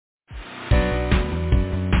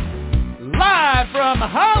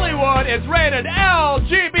Hollywood is rated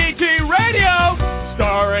LGBT Radio,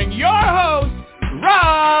 starring your host,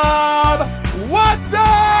 Rob Watson!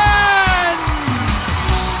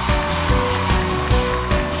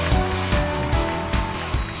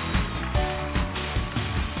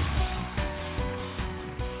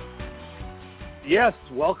 Yes,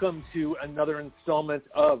 welcome to another installment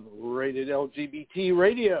of Rated LGBT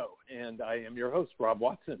Radio, and I am your host, Rob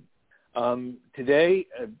Watson. Today,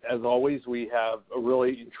 as always, we have a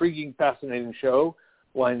really intriguing, fascinating show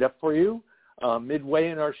lined up for you. Midway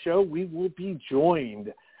in our show, we will be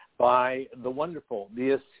joined by the wonderful,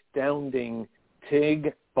 the astounding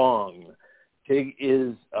Tig Fong. Tig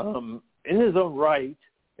is, in his own right,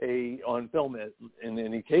 on film in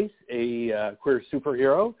any case, a queer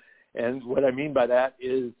superhero. And what I mean by that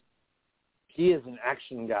is he is an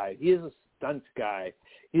action guy. He is a stunt guy.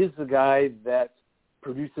 He is the guy that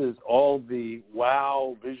produces all the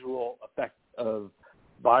wow visual effects of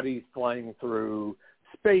bodies flying through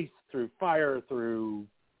space, through fire, through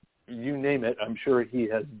you name it. I'm sure he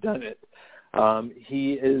has done it.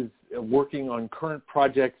 He is working on current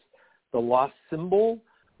projects, The Lost Symbol,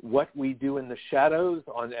 What We Do in the Shadows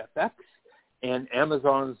on FX, and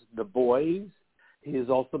Amazon's The Boys. He has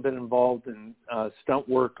also been involved in stunt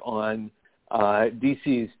work on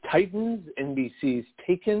DC's Titans, NBC's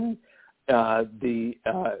Taken, the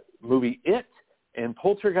movie It, and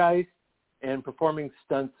Poltergeist, and performing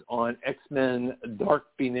stunts on X-Men, Dark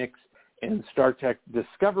Phoenix, and Star Trek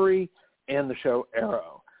Discovery, and the show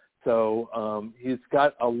Arrow. So he's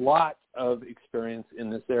got a lot of experience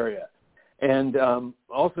in this area. And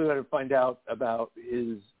also got to find out about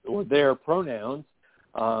his or their pronouns.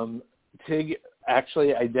 Tig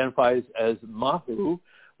actually identifies as Mahu,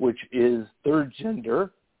 which is third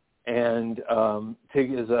gender, and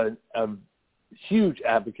Tig is a huge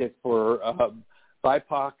advocate for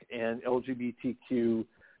BIPOC and LGBTQ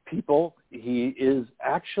people. He is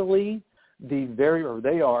actually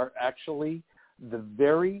they are actually the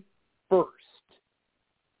very first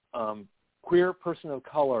queer person of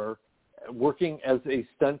color working as a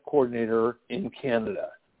stunt coordinator in Canada.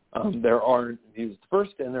 He was the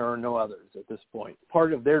first, and there are no others at this point.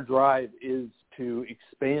 Part of their drive is to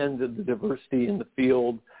expand the diversity in the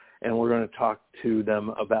field, and we're going to talk to them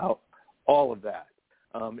about all of that.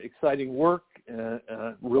 Exciting work,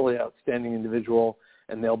 really outstanding individual,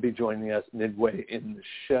 and they'll be joining us midway in the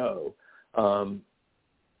show.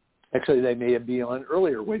 Actually, they may be on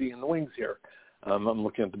earlier, waiting in the wings here. I'm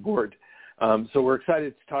looking at the board. So we're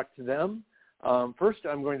excited to talk to them. First,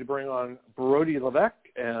 I'm going to bring on Brody Levesque,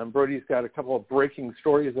 and Brody's got a couple of breaking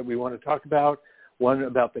stories that we want to talk about, one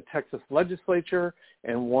about the Texas legislature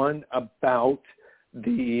and one about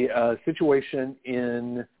the situation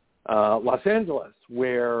in Los Angeles,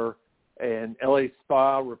 where an LA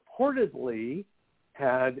spa reportedly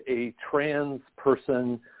had a trans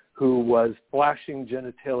person who was flashing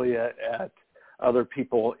genitalia at other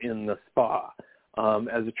people in the spa.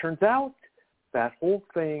 As it turns out, that whole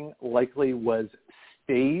thing likely was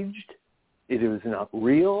staged. It was not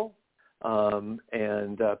real,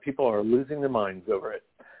 and people are losing their minds over it.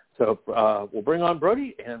 So we'll bring on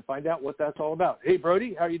Brody and find out what that's all about. Hey,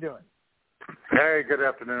 Brody, how are you doing? Hey, good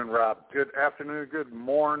afternoon, Rob. Good afternoon, good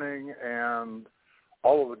morning, and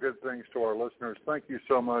all of the good things to our listeners. Thank you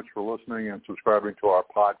so much for listening and subscribing to our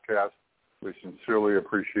podcast. We sincerely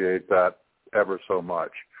appreciate that ever so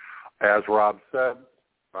much. As Rob said,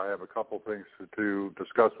 I have a couple things to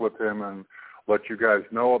discuss with him and let you guys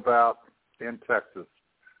know about. In Texas,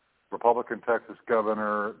 Republican Texas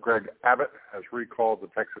Governor Greg Abbott has recalled the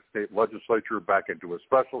Texas State Legislature back into a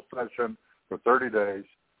special session for 30 days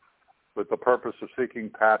with the purpose of seeking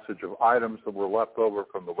passage of items that were left over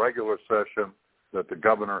from the regular session that the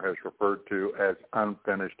governor has referred to as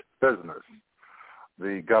unfinished business.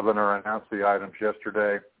 The governor announced the items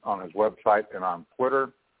yesterday on his website and on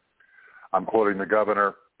Twitter. I'm quoting the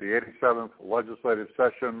governor. The 87th legislative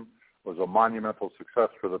session was a monumental success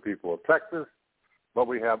for the people of Texas, but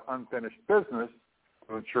we have unfinished business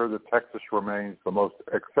to ensure that Texas remains the most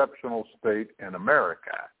exceptional state in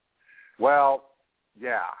America. Well,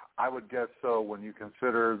 yeah, I would guess so when you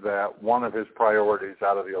consider that one of his priorities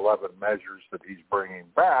out of the 11 measures that he's bringing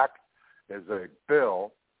back is a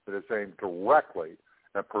bill that is aimed directly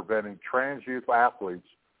at preventing trans youth athletes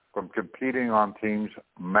from competing on teams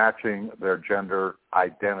matching their gender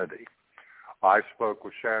identity. I spoke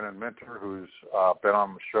with Shannon Minter, who's been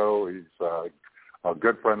on the show. He's a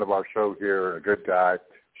good friend of our show here, a good guy.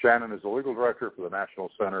 Shannon is the legal director for the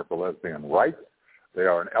National Center for Lesbian Rights. They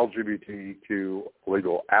are an LGBTQ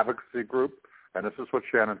legal advocacy group, and this is what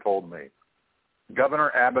Shannon told me.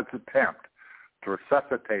 Governor Abbott's attempt to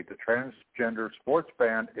resuscitate the transgender sports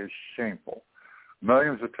ban is shameful.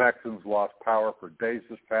 Millions of Texans lost power for days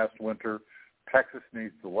this past winter. Texas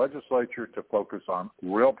needs the legislature to focus on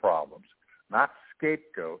real problems, not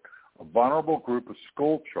scapegoat a vulnerable group of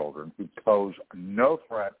school children who pose no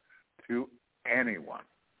threat to anyone.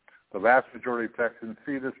 The vast majority of Texans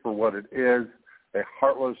see this for what it is, a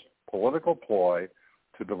heartless political ploy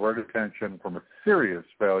to divert attention from a serious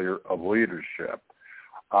failure of leadership.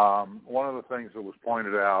 One of the things that was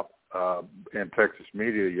pointed out in Texas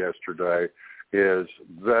media yesterday is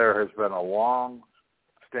there has been a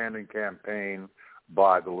long-standing campaign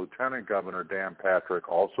by the Lieutenant Governor, Dan Patrick,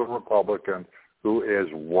 also a Republican, who is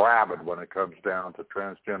rabid when it comes down to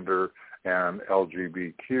transgender and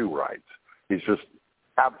LGBTQ rights. He's just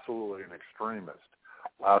absolutely an extremist.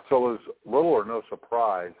 So there's little or no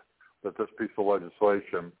surprise that this piece of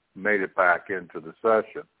legislation made it back into the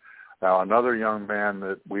session. Now, another young man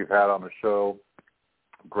that we've had on the show,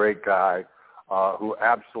 great guy, who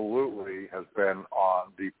absolutely has been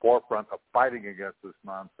on the forefront of fighting against this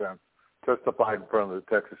nonsense, testified in front of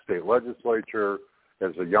the Texas State Legislature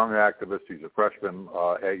as a young activist. He's a freshman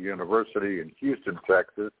at university in Houston,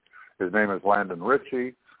 Texas. His name is Landon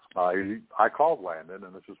Ritchie. I called Landon,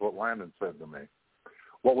 and this is what Landon said to me.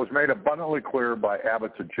 What was made abundantly clear by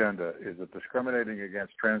Abbott's agenda is that discriminating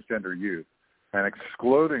against transgender youth and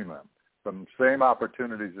excluding them from the same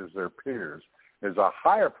opportunities as their peers is a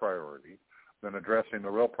higher priority than addressing the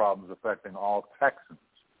real problems affecting all Texans.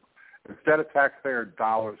 Instead of taxpayer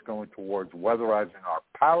dollars going towards weatherizing our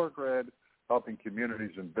power grid, helping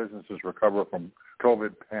communities and businesses recover from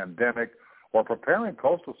COVID pandemic, or preparing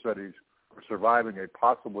coastal cities for surviving a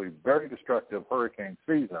possibly very destructive hurricane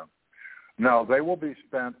season, no, they will be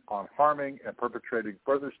spent on harming and perpetrating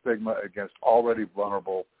further stigma against already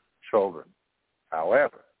vulnerable children.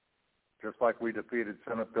 However, just like we defeated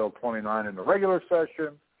Senate Bill 29 in the regular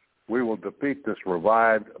session, we will defeat this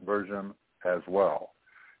revived version as well.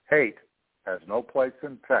 Hate has no place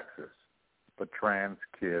in Texas, but trans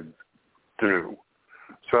kids do.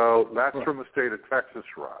 So that's from the state of Texas,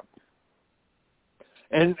 Rob.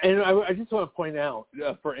 And I just want to point out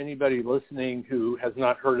for anybody listening who has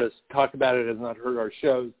not heard us talk about it, has not heard our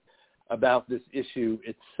shows about this issue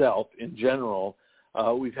itself in general,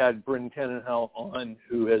 we've had Bryn Tenenhall on,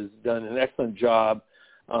 who has done an excellent job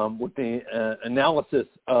with the analysis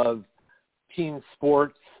of team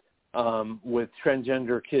sports with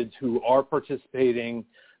transgender kids who are participating.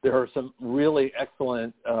 There are some really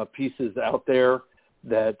excellent pieces out there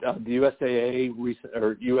that the USAA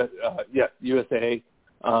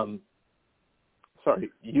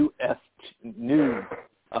US News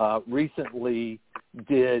recently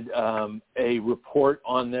did a report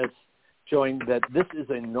on this, showing that this is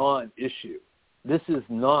a non-issue. This is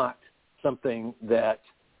not something that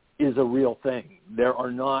is a real thing. There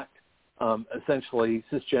are not essentially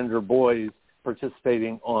cisgender boys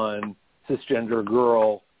participating on cisgender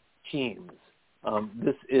girl teams.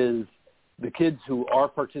 This is the kids who are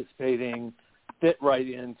participating fit right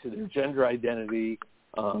into their gender identity,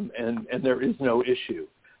 and there is no issue.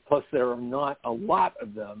 Plus, there are not a lot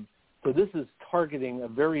of them. So this is targeting a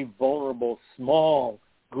very vulnerable, small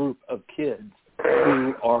group of kids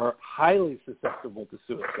who are highly susceptible to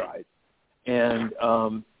suicide. And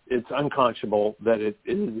it's unconscionable that it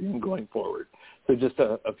is even going forward. So just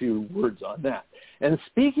a few words on that. And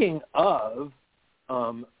speaking of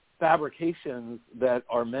fabrications that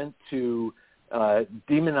are meant to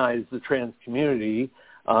demonize the trans community,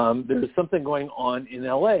 there's something going on in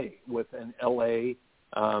L.A. with an L.A.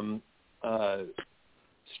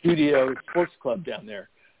 studio sports club down there.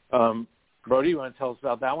 Brody, you want to tell us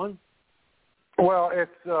about that one? Well,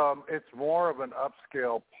 it's more of an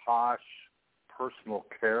upscale, posh personal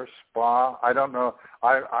care spa. I don't know.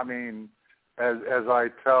 I mean, as I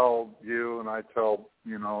tell you and I tell,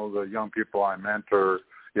 the young people I mentor,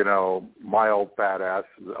 my old fat ass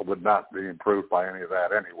would not be improved by any of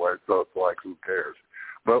that anyway, so it's like, who cares?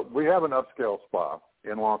 But we have an upscale spa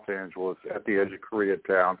in Los Angeles at the edge of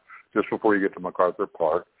Koreatown, just before you get to MacArthur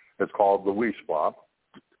Park. It's called the We Spa.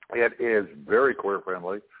 It is very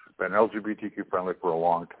queer-friendly, been LGBTQ-friendly for a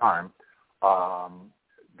long time.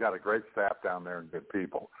 Got a great staff down there and good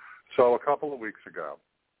people. So a couple of weeks ago,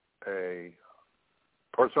 a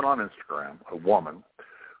person on Instagram, a woman,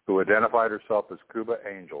 who identified herself as Cuba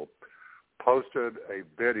Angel, posted a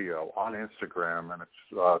video on Instagram, and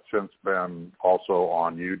it's since been also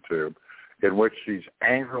on YouTube, in which she's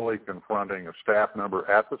angrily confronting a staff member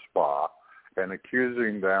at the spa and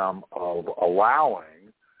accusing them of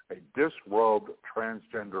allowing a disrobed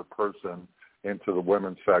transgender person into the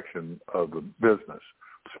women's section of the business.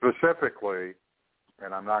 Specifically,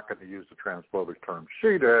 and I'm not going to use the transphobic term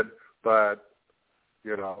she did, but,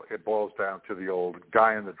 it boils down to the old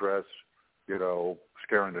guy in the dress,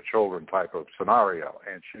 scaring the children type of scenario,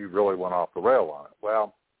 and she really went off the rail on it.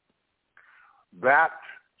 Well, that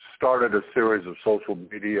started a series of social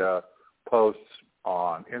media posts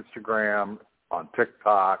on Instagram, on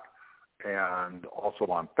TikTok, and also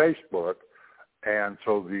on Facebook. And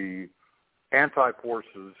so the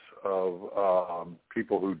anti-forces of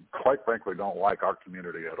people who, quite frankly, don't like our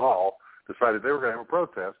community at all decided they were going to have a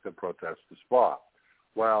protest and protest the spa.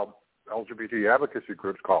 Well, LGBT advocacy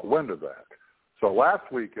groups caught wind of that. So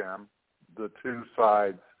last weekend, the two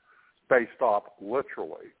sides faced off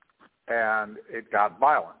literally, and it got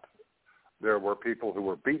violent. There were people who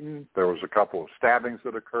were beaten. There was a couple of stabbings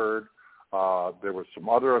that occurred. There was some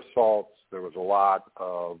other assaults. There was a lot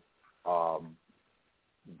of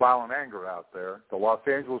violent anger out there. The Los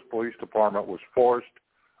Angeles Police Department was forced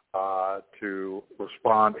to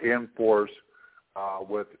respond in force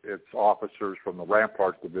with its officers from the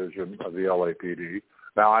Ramparts Division of the LAPD.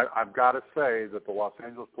 Now, I've got to say that the Los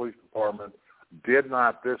Angeles Police Department did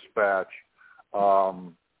not dispatch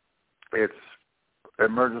its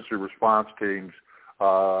emergency response teams,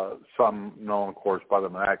 some known, of course, by the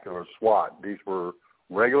vernacular SWAT. These were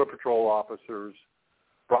regular patrol officers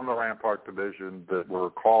from the Rampart Division that were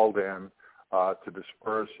called in to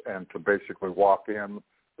disperse and to basically walk in.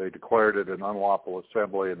 They declared it an unlawful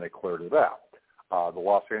assembly, and they cleared it out. The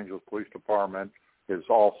Los Angeles Police Department has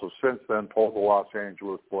also since then told the Los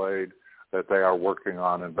Angeles Blade that they are working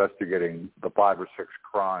on investigating the 5 or 6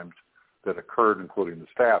 crimes that occurred, including the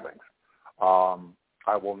stabbings.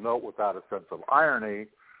 I will note without a sense of irony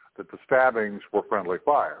that the stabbings were friendly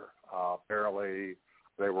fire. Apparently,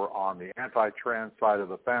 they were on the anti-trans side of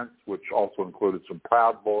the fence, which also included some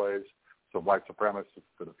Proud Boys, some white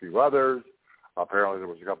supremacists, and a few others. Apparently, there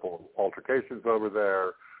was a couple of altercations over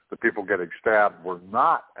there. The people getting stabbed were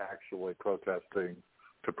not actually protesting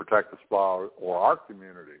to protect the spa or our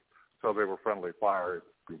community. So they were friendly fire, if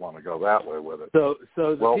you want to go that way with it. So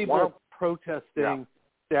the people protesting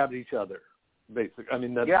stabbed each other, basically. I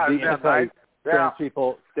mean, the anti-trans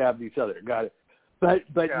people stabbed each other. Got it.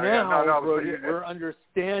 But Brody, we're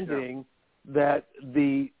understanding that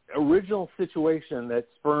the original situation that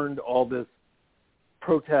spurned all this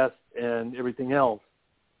protest and everything else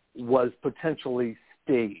was potentially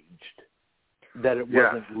staged, that it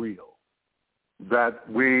wasn't real. That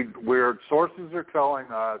weird sources are telling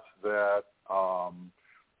us that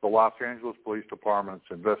the Los Angeles Police Department's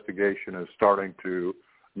investigation is starting to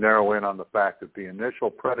narrow in on the fact that the initial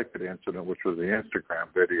predicate incident, which was the Instagram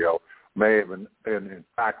video, may have in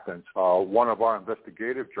fact been one of our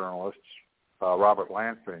investigative journalists, Robert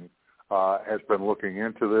Lansing, has been looking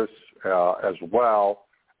into this as well,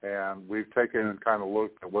 and we've taken and kind of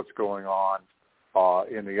looked at what's going on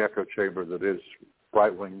in the echo chamber that is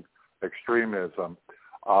right-wing extremism,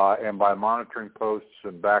 and by monitoring posts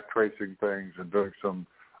and backtracing things and doing some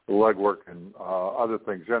legwork and other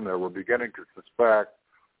things in there, we're beginning to suspect,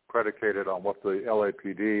 predicated on what the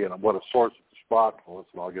LAPD and what a source at the spot told us,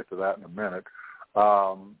 and I'll get to that in a minute,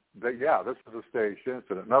 that, this is a staged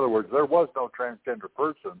incident. In other words, there was no transgender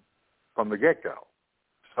person from the get-go.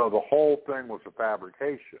 So the whole thing was a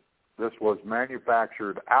fabrication. This was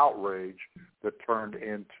manufactured outrage that turned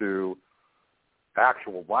into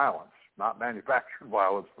actual violence, not manufactured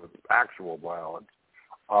violence, but actual violence.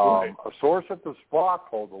 Right. A source at the spot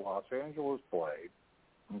told the Los Angeles Blade,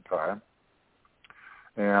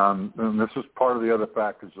 and this is part of the other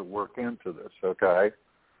factors that work into this,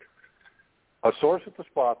 A source at the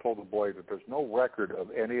spa told the Blade that there's no record of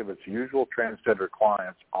any of its usual transgender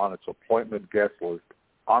clients on its appointment guest list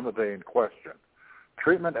on the day in question.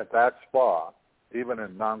 Treatment at that spa, even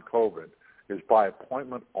in non-COVID, is by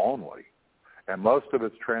appointment only, and most of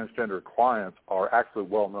its transgender clients are actually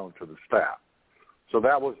well known to the staff. So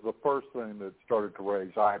that was the first thing that started to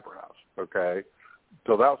raise eyebrows,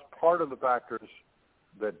 So that was part of the factors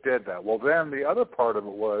that did that. Well, then the other part of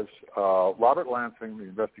it was Robert Lansing, the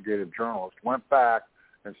investigative journalist, went back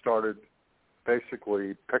and started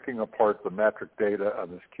basically picking apart the metric data of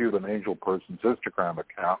this Cuban angel person's Instagram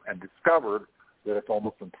account and discovered that it's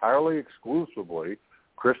almost entirely exclusively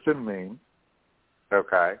Christian memes,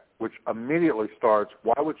 which immediately starts,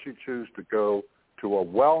 why would she choose to go to a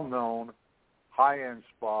well-known high-end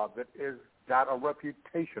spa that is got a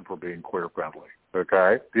reputation for being queer-friendly?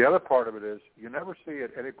 The other part of it is you never see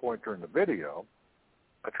at any point during the video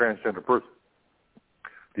a transgender person.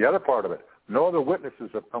 The other part of it, no other witnesses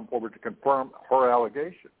have come forward to confirm her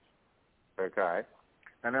allegations.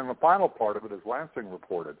 And then the final part of it, as Lansing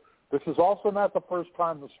reported, this is also not the first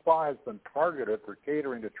time the spa has been targeted for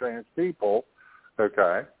catering to trans people,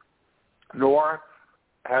 okay? Nor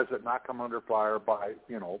has it not come under fire by,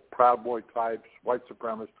 Proud Boy types, white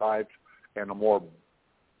supremacist types, and the more,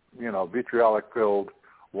 vitriolic-filled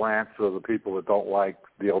lance of the people that don't like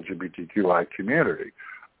the LGBTQI community.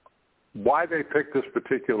 Why they picked this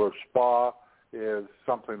particular spa is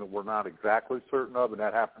something that we're not exactly certain of, and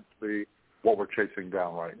that happens to be what we're chasing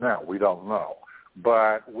down right now. We don't know.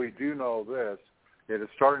 But we do know this. It is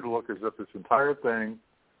starting to look as if this entire thing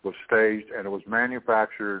was staged and it was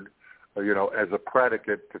manufactured, as a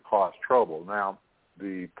predicate to cause trouble. Now,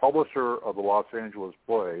 the publisher of the Los Angeles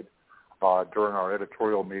Blade, during our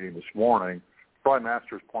editorial meeting this morning, Troy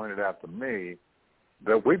Masters pointed out to me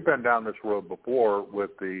that we've been down this road before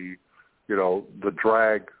with the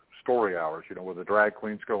drag story hours, where the drag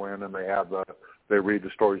queens go in and they read the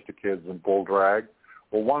stories to kids in full drag.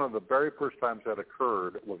 Well, one of the very first times that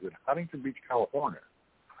occurred was in Huntington Beach, California,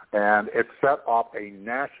 and it set off a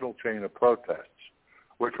national chain of protests,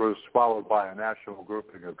 which was followed by a national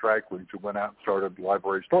grouping of drag queens who went out and started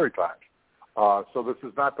library story times. So this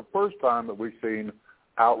is not the first time that we've seen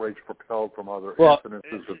outrage propelled from other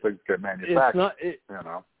incidences of things get manufactured.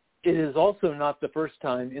 It is also not the first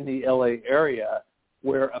time in the L.A. area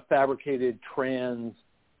where a fabricated trans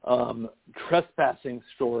trespassing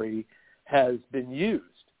story has been used.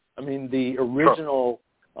 I mean, the original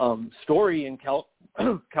story in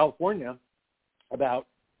California about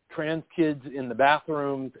trans kids in the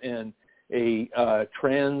bathrooms and a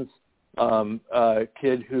trans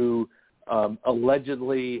kid who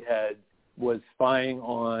allegedly was spying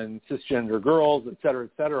on cisgender girls, et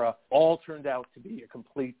cetera, all turned out to be a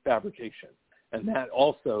complete fabrication. And that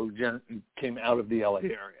also came out of the LA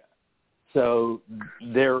area. So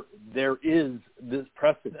there is this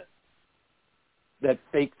precedent that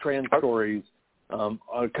fake trans stories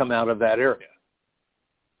come out of that area.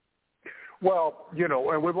 Well,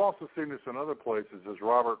 and we've also seen this in other places, as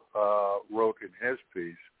Robert wrote in his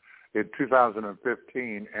piece. In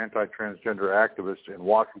 2015, anti-transgender activists in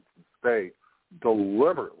Washington State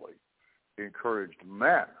deliberately encouraged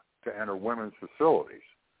men to enter women's facilities.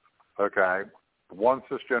 Okay? One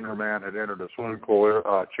cisgender man had entered a swimming pool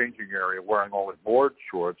changing area wearing only board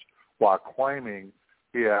shorts while claiming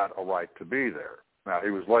he had a right to be there. Now, he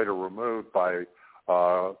was later removed by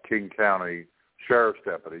King County Sheriff's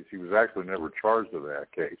deputies. He was actually never charged in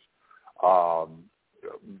that case.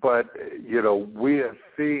 But, we have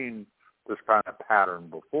seen this kind of pattern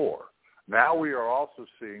before. Now we are also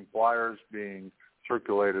seeing flyers being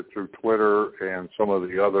circulated through Twitter and some of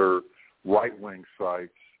the other right-wing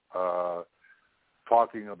sites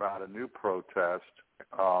talking about a new protest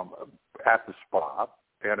at the spa.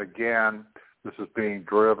 And again, this is being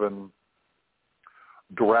driven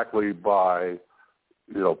directly by,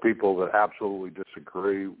 people that absolutely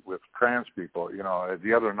disagree with trans people.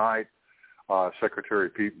 The other night, Secretary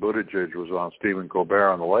Pete Buttigieg was on Stephen Colbert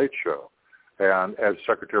on The Late Show. And as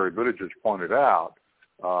Secretary Buttigieg pointed out,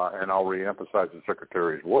 and I'll reemphasize the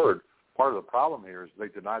Secretary's word, part of the problem here is they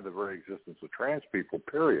deny the very existence of trans people,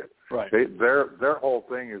 period. Right. Their whole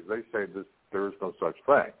thing is they say there is no such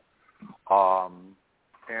thing.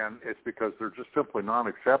 And it's because they're just simply not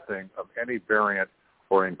accepting of any variant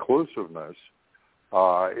or inclusiveness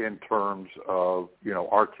in terms of,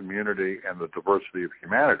 our community and the diversity of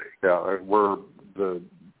humanity. We're the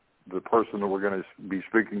person that we're going to be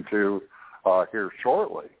speaking to here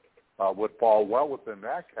shortly would fall well within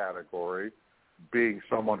that category, being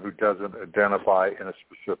someone who doesn't identify in a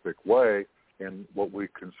specific way in what we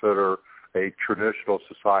consider a traditional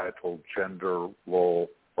societal gender role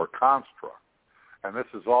or construct. And this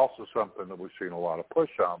is also something that we've seen a lot of push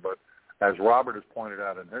on. But as Robert has pointed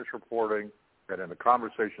out in his reporting and in the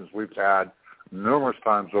conversations we've had numerous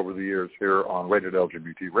times over the years here on Rated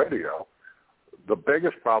LGBT Radio, the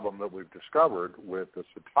biggest problem that we've discovered with this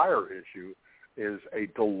entire issue is a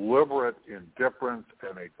deliberate indifference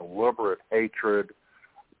and a deliberate hatred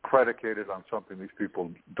predicated on something these people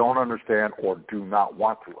don't understand or do not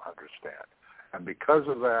want to understand. And because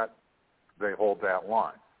of that, they hold that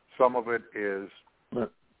line. Some of it is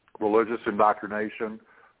religious indoctrination,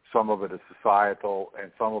 some of it is societal,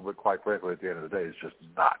 and some of it, quite frankly, at the end of the day, is just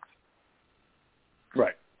nuts.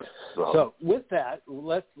 Right. So with that,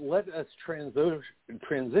 let us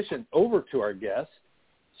transition over to our guest,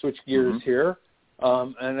 switch gears here.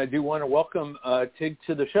 And I do want to welcome Tig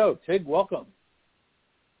to the show. Tig, welcome.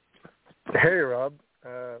 Hey, Rob.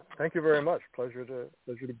 Thank you very much. Pleasure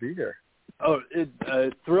to be here. Oh,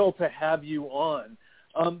 thrilled to have you on.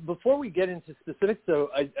 Before we get into specifics, though,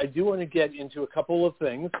 I do want to get into a couple of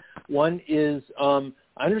things. One is I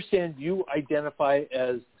understand you identify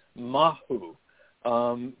as Mahu.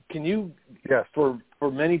 Can you, yes, for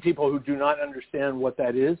for many people who do not understand what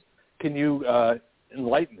that is, can you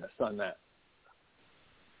enlighten us on that?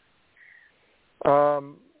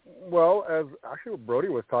 Well, as actually what Brody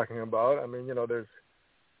was talking about, I mean, there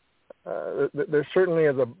certainly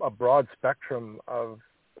is a broad spectrum of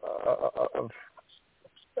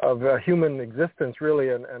human existence, really,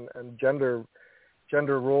 and gender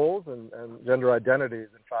roles and gender identities,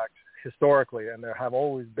 in fact, historically, and there have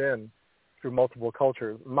always been through multiple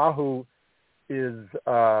cultures. Mahu is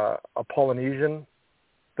a Polynesian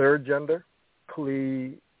third gender.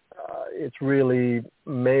 Kli, it's really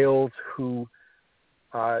males who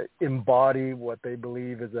embody what they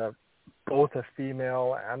believe is both a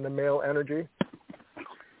female and a male energy.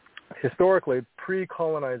 Historically,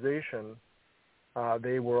 pre-colonization,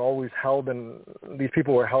 these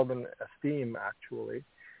people were held in esteem, actually,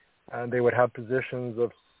 and they would have positions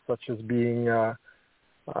of such as being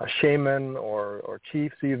shaman or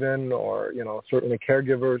chiefs even, or, certainly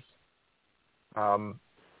caregivers.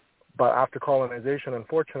 But after colonization,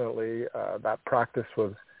 unfortunately, that practice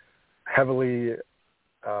was heavily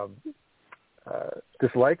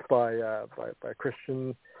disliked by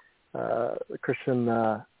Christian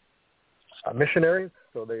missionaries,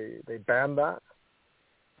 so they banned that.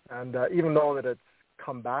 And even though that it's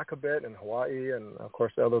come back a bit in Hawaii and of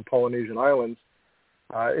course the other Polynesian islands,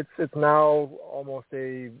 it's now almost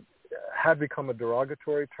had become a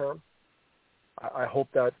derogatory term. I hope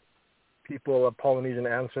that people of Polynesian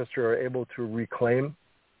ancestry are able to reclaim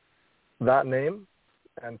that name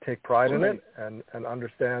and take pride in it, and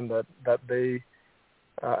understand that they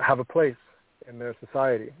have a place in their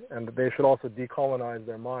society, and that they should also decolonize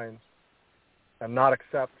their minds and not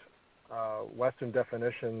accept Western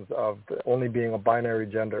definitions of only being a binary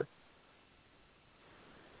gender.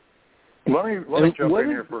 Let me jump in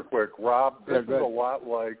here for a quick. Rob, this is a lot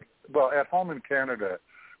like, well, at home in Canada,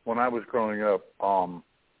 when I was growing up,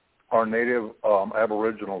 our native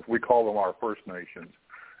Aboriginals, we call them our First Nations.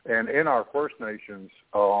 And in our First Nations,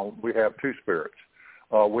 we have two spirits,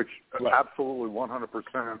 which absolutely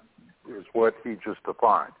 100% is what he just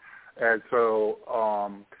defined. And so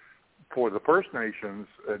for the First Nations,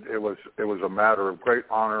 it was a matter of great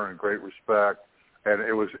honor and great respect, and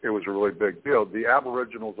it was a really big deal. The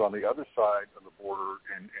Aboriginals on the other side of the border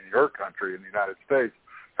in your country, in the United States,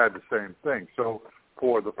 had the same thing. So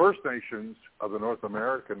for the First Nations of the North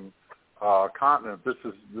American continent, this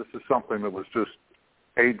is something that was just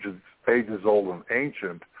ages old and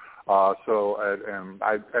ancient. I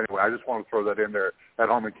just want to throw that in there. At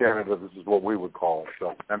home in Canada, this is what we would call it.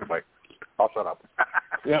 So anyway, I'll shut up.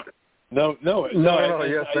 Yeah. No.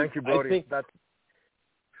 Yes, thank you, Brody.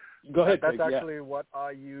 Go ahead. That's actually what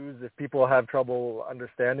I use if people have trouble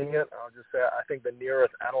understanding it. I'll just say I think the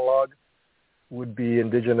nearest analog would be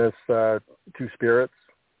indigenous two spirits,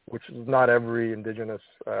 which is not every indigenous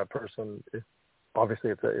person.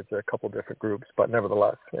 Obviously, it's a couple different groups, but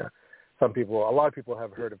nevertheless, yeah, a lot of people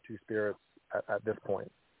have heard of two spirits at this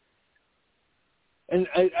point. And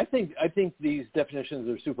I think these definitions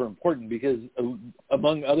are super important because,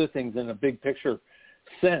 among other things, in a big picture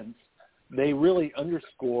sense, they really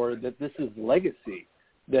underscore that this is legacy,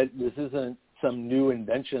 that this isn't some new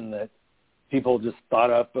invention that people just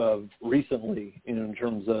thought up of recently, in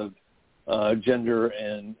terms of gender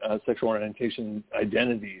and sexual orientation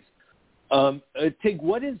identities. Tig,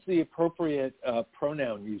 what is the appropriate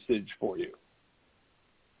pronoun usage for you?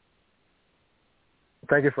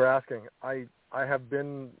 Thank you for asking. I have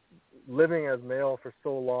been living as male for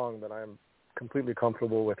so long that I'm completely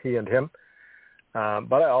comfortable with he and him,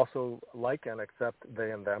 but I also like and accept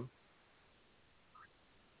they and them.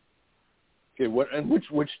 Okay, which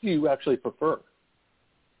do you actually prefer?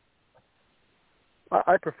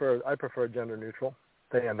 I prefer gender neutral,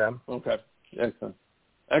 they and them. Okay, excellent.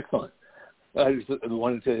 I just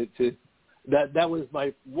wanted to that was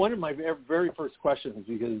one of my very first questions,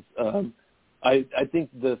 because I think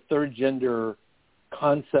the third gender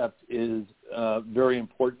concept is very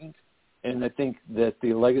important, and I think that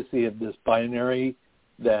the legacy of this binary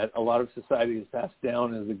that a lot of society has passed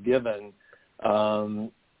down as a given,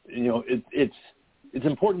 it's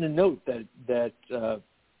important to note that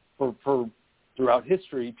for throughout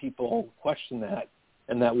history people question that,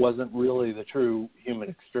 and that wasn't really the true human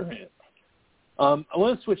experience. I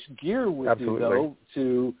want to switch gear with Absolutely. you, though,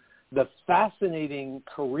 to the fascinating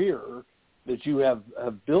career that you have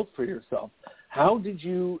built for yourself. How did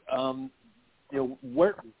you, how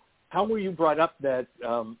were you brought up that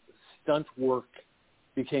stunt work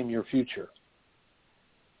became your future?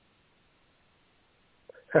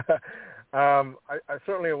 I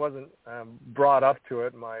certainly wasn't brought up to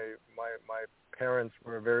it. My parents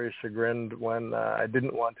were very chagrined when I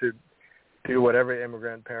didn't want to do what every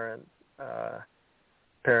immigrant parents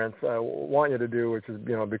want you to do, which is,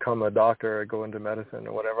 become a doctor or go into medicine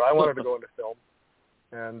or whatever. I wanted to go into film,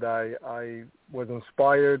 and I was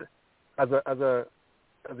inspired as a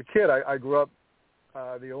kid. I grew up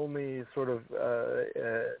the only sort of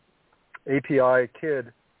API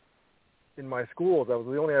kid in my schools. I was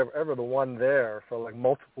the only ever the one there for like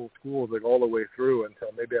multiple schools, like all the way through until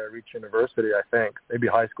maybe I reached university, I think, maybe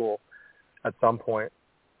high school at some point.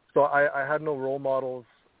 So I had no role models.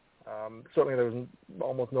 Certainly there was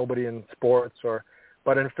almost nobody in sports,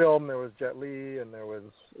 but in film there was Jet Li and there was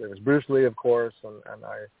Bruce Lee, of course, and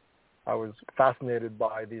I was fascinated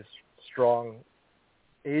by these strong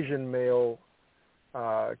Asian male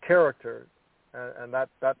characters, and that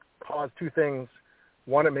caused two things.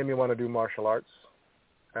 One, it made me want to do martial arts,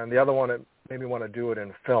 and the other one, it made me want to do it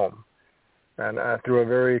in film. And through a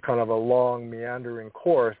very kind of a long, meandering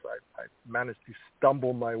course, I managed to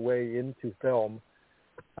stumble my way into film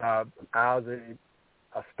as a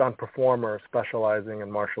stunt performer specializing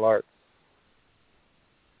in martial arts.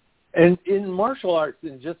 And in martial arts,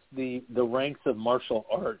 in just the ranks of martial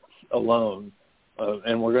arts alone,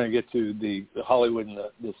 and we're going to get to the Hollywood and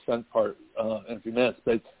the stunt part in a few minutes,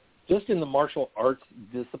 but just in the martial arts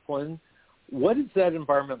discipline, what is that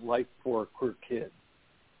environment like for a queer kid?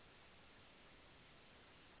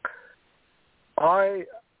 I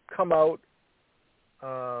come out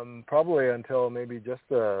probably until maybe just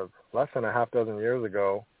less than a half dozen years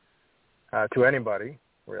ago to anybody,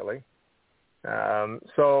 really. And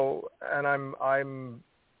I'm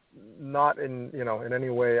not in any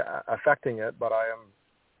way affecting it, but I am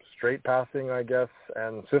straight passing, I guess,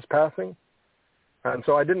 and cis passing. And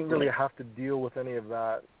so I didn't really have to deal with any of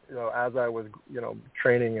that, as I was,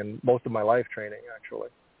 training, and most of my life training, actually.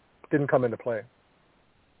 It didn't come into play.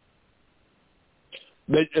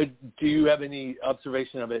 But do you have any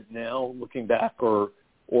observation of it now, looking back, or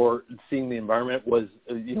seeing the environment? Was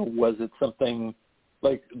it something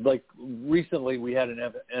like recently we had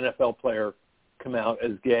an NFL player come out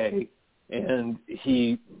as gay, and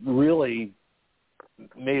he really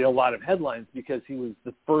made a lot of headlines because he was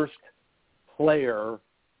the first player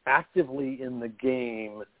actively in the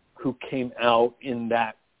game who came out in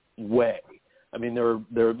that way. I mean,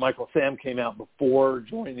 there Michael Sam came out before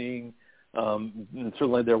joining. And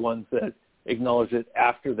certainly there are ones that acknowledge it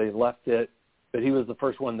after they left it, but he was the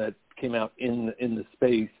first one that came out in the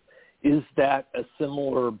space. Is that a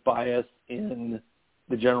similar bias in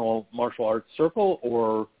the general martial arts circle,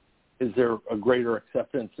 or is there a greater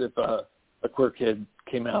acceptance if a queer kid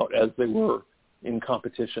came out as they were in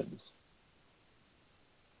competitions?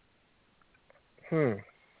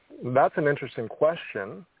 That's an interesting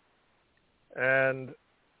question, and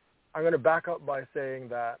I'm going to back up by saying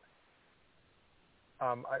that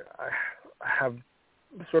I have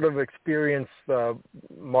sort of experienced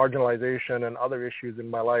marginalization and other issues in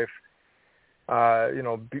my life,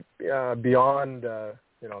 beyond,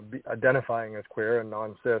 identifying as queer and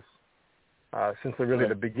non-cis since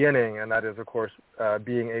the beginning, and that is, of course,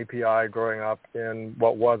 being API, growing up in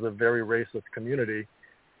what was a very racist community.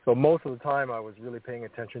 So most of the time I was really paying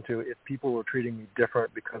attention to if people were treating me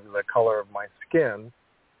different because of the color of my skin,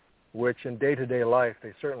 which in day-to-day life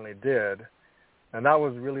they certainly did. And that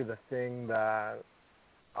was really the thing that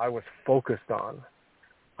I was focused on.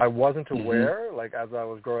 I wasn't aware, like as I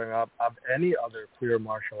was growing up, of any other queer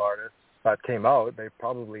martial artists that came out. They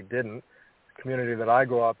probably didn't. The community that I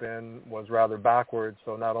grew up in was rather backwards,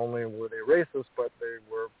 so not only were they racist, but they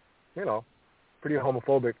were, pretty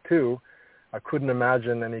homophobic too. I couldn't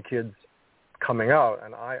imagine any kids coming out,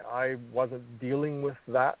 and I wasn't dealing with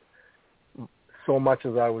that so much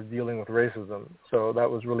as I was dealing with racism. So that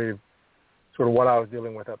was really sort of what I was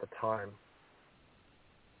dealing with at the time.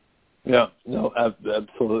 Yeah, no,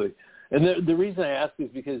 absolutely. And the reason I ask is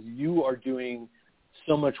because you are doing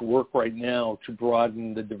so much work right now to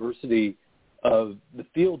broaden the diversity of the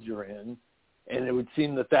field you're in, and it would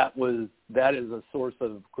seem that is a source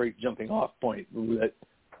of great jumping off point.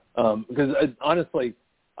 Because honestly,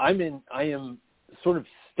 I am sort of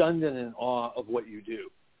stunned and in awe of what you do.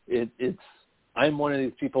 I'm one of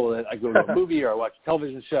these people that I go to a movie or I watch a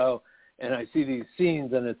television show and I see these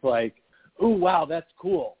scenes and it's like, oh wow, that's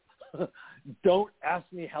cool. Don't ask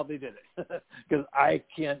me how they did it because I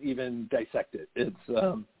can't even dissect it.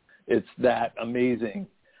 It's that amazing,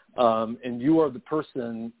 and you are the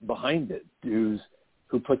person behind it,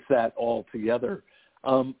 who puts that all together.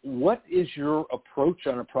 What is your approach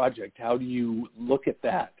on a project? How do you look at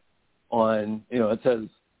that? It says,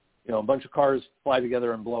 a bunch of cars fly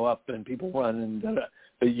together and blow up and people run,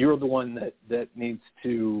 but you're the one that needs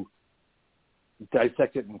to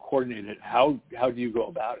dissect it and coordinate it. How do you go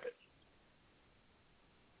about it?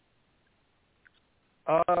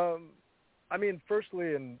 I mean,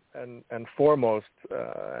 firstly and foremost,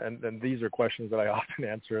 and these are questions that I often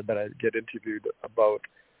answer that I get interviewed about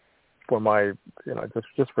for my,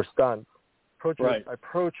 just for stunts. Right. I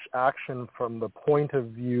approach action from the point of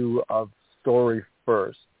view of story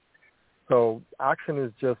first. So action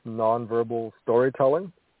is just nonverbal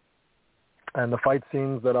storytelling, and the fight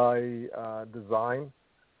scenes that I design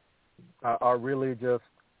are really just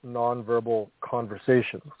nonverbal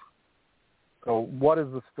conversations. So what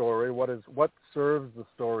is the story? What serves the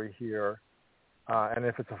story here? And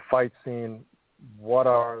if it's a fight scene, what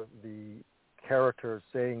are the characters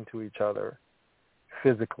saying to each other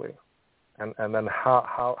physically? And then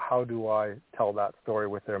how do I tell that story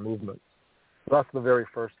with their movements? So that's the very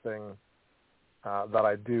first thing that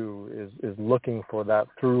I do is looking for that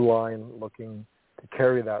through line, looking to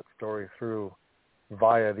carry that story through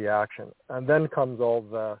via the action. And then comes all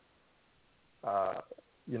the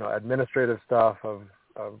administrative stuff of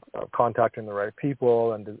contacting the right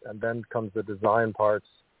people, and then comes the design parts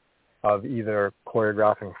of either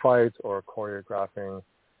choreographing fights or choreographing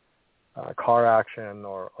car action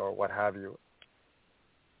or what have you.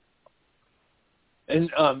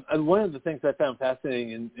 And one of the things I found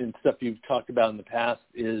fascinating in stuff you've talked about in the past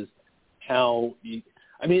is how you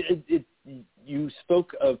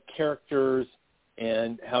spoke of characters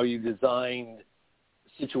and how you designed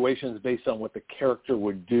situations based on what the character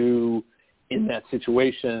would do in that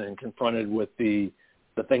situation and confronted with the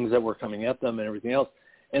things that were coming at them and everything else.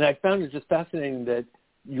 And I found it just fascinating that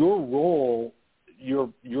your role,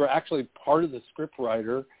 you're actually part of the script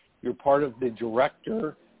writer, you're part of the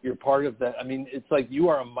director, you're part of that. I mean, it's like you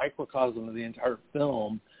are a microcosm of the entire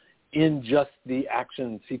film in just the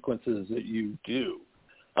action sequences that you do.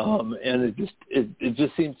 And it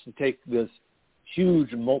just seems to take this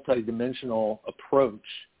huge multidimensional approach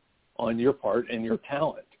on your part and your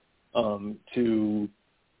talent to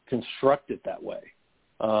construct it that way.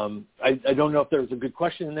 I don't know if there was a good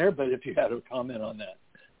question in there, but if you had a comment on that.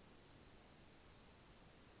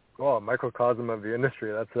 Well, a microcosm of the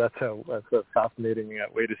industry. That's a fascinating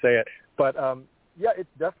way to say it. But it's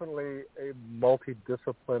definitely a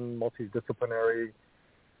multidisciplinary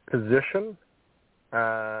position,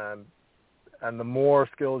 and the more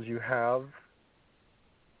skills you have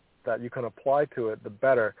that you can apply to it, the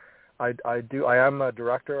better. I am a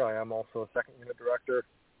director. I am also a second unit director.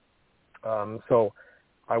 So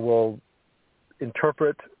I will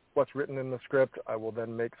interpret what's written in the script. I will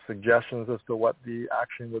then make suggestions as to what the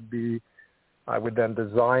action would be. I would then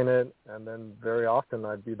design it, and then very often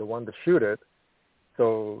I'd be the one to shoot it.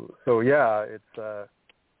 So yeah, it's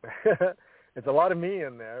it's a lot of me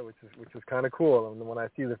in there, which is kind of cool. And when I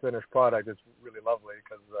see the finished product, it's really lovely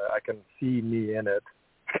because I can see me in it.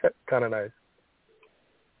 Kind of nice.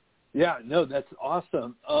 Yeah, no, that's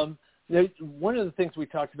awesome. One of the things we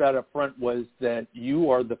talked about up front was that you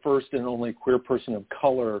are the first and only queer person of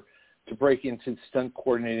color to break into stunt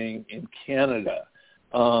coordinating in Canada.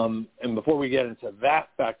 And before we get into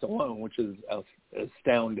that fact alone, which is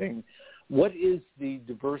astounding, what is the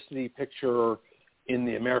diversity picture in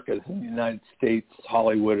the Americas, in the United States,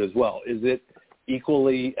 Hollywood as well? Is it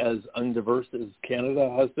equally as undiverse as Canada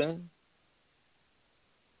has been?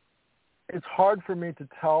 It's hard for me to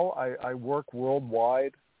tell. I work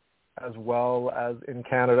worldwide as well as in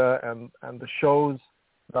Canada, and the shows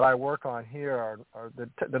that I work on here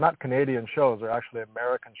they're not Canadian shows. They're actually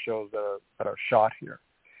American shows that are shot here.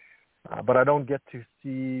 But I don't get to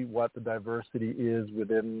see what the diversity is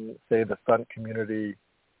within, say, the stunt community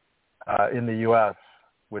in the U.S.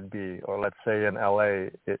 would be, or let's say in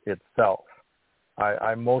L.A. itself.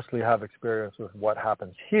 I mostly have experience with what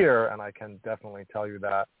happens here, and I can definitely tell you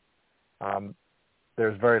that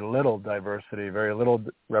there's very little diversity, very little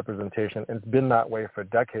representation. It's been that way for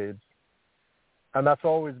decades. And that's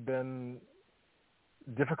always been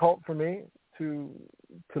difficult for me to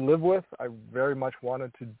live with. I very much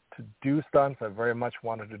wanted to do stunts. I very much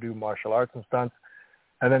wanted to do martial arts and stunts.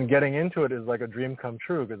 And then getting into it is like a dream come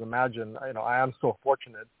true, because imagine, I am so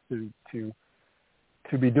fortunate to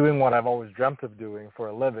be doing what I've always dreamt of doing for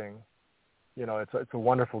a living. It's a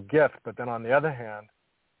wonderful gift. But then on the other hand,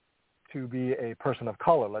 to be a person of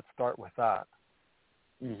color, let's start with that.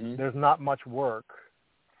 Mm-hmm. There's not much work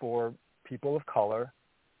for people of color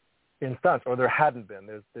in stunts, or there hadn't been.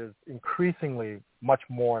 There's increasingly much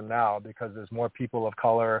more now because there's more people of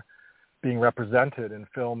color being represented in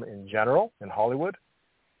film in general, in Hollywood.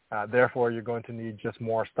 Therefore, you're going to need just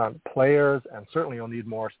more stunt players, and certainly you'll need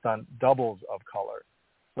more stunt doubles of color.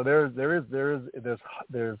 So there's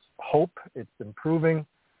hope. It's improving.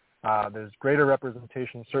 There's greater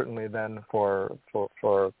representation certainly than for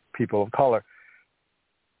people of color.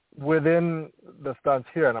 within the stunts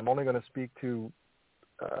here, and I'm only going to speak to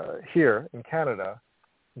here in Canada,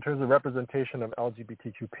 in terms of representation of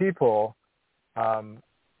LGBTQ people,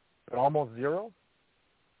 almost zero.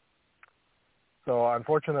 So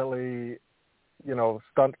unfortunately,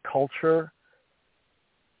 stunt culture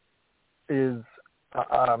is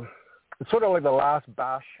it's sort of like the last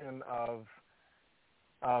bastion of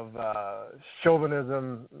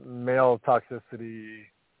chauvinism, male toxicity,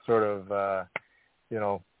 sort of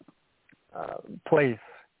place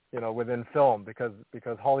within film, because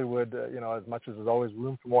Hollywood, as much as there's always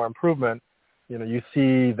room for more improvement, you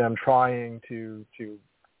see them trying to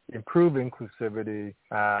improve inclusivity,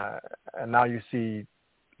 and now you see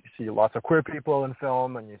lots of queer people in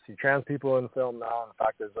film, and you see trans people in film now. In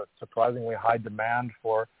fact, there's a surprisingly high demand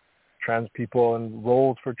for trans people and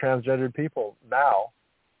roles for transgendered people now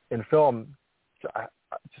in film,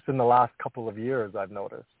 just in the last couple of years, I've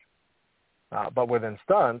noticed. But within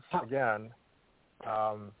stunts, again,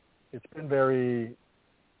 there's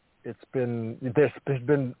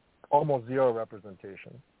been almost zero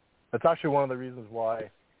representation. That's actually one of the reasons why,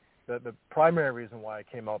 the primary reason why I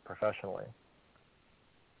came out professionally.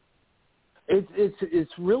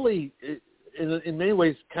 It's really, in many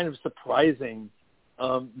ways, kind of surprising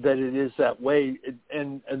that it is that way.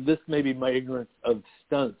 And this may be my ignorance of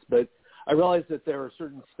stunts, but I realize that there are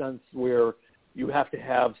certain stunts where you have to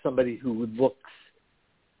have somebody who looks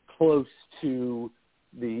close to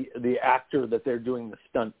the actor that they're doing the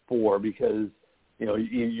stunt for, because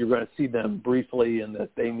you're going to see them briefly, and that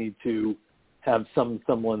they need to have some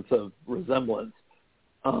semblance of resemblance.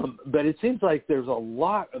 But it seems like there's a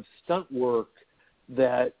lot of stunt work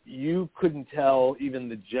that you couldn't tell even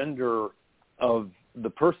the gender of the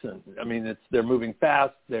person. I mean, they're moving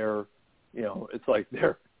fast. It's like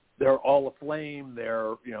they're all aflame.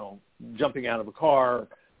 They're jumping out of a car,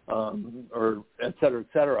 or et cetera, et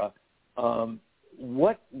cetera.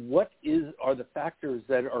 What are the factors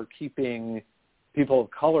that are keeping people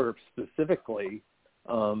of color specifically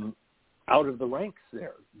out of the ranks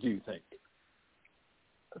there, do you think?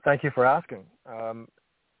 Thank you for asking.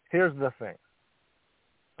 Here's the thing.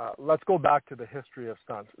 Let's go back to the history of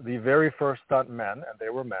stunts. The very first stunt men, and they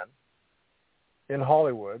were men, in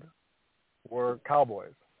Hollywood were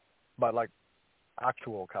cowboys, but like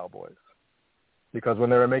actual cowboys. Because when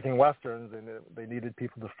they were making Westerns and they needed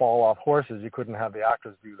people to fall off horses, you couldn't have the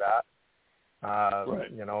actors do that. Right.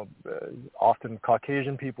 Often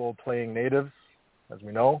Caucasian people playing natives, as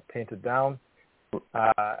we know, painted down.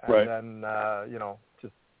 Right. And then,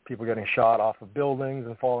 just people getting shot off of buildings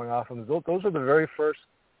and falling off them. Those are the very first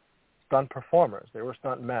stunt performers. They were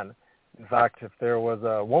stunt men. In fact, if there was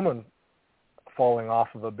a woman falling off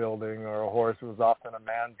of a building or a horse, it was often a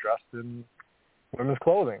man dressed in women's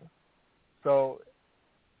clothing. So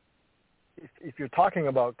if you're talking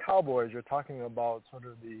about cowboys, you're talking about sort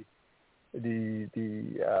of the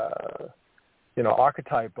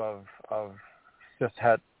archetype of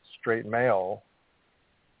cishet straight male,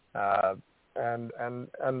 and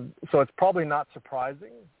so it's probably not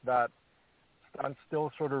surprising that stunt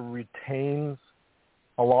still sort of retains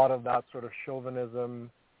a lot of that sort of chauvinism,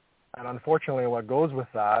 and unfortunately, what goes with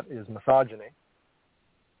that is misogyny.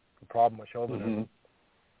 The problem with chauvinism. Mm-hmm.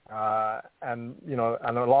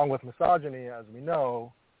 And along with misogyny, as we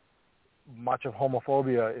know, much of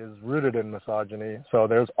homophobia is rooted in misogyny. So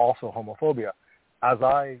there's also homophobia. As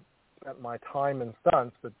I spent my time in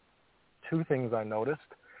stunts, the two things I noticed.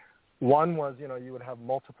 One was, you would have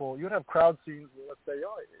crowd scenes. Let's say,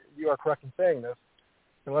 you are correct in saying this.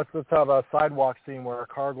 And let's have a sidewalk scene where a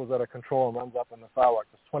car goes out of control and runs up on the sidewalk.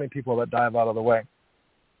 There's 20 people that dive out of the way.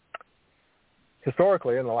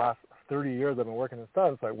 Historically, in the last 30 years I've been working in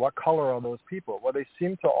stunts, like, what color are those people? Well, they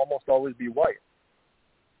seem to almost always be white,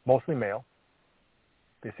 mostly male.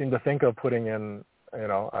 They seem to think of putting in,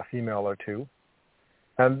 a female or two.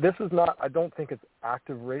 And this is not, I don't think it's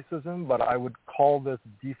active racism, but I would call this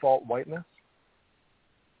default whiteness.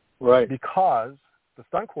 Right. Because the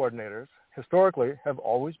stunt coordinators historically have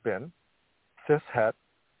always been cishet,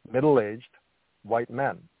 middle-aged white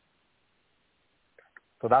men.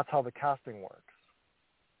 So that's how the casting works.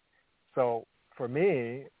 So for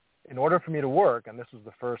me, in order for me to work, and this was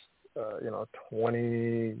the first,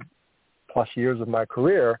 20 plus years of my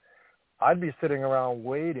career, I'd be sitting around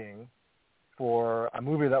waiting for a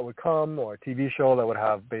movie that would come, or a TV show that would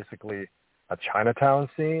have basically a Chinatown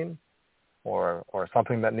scene, or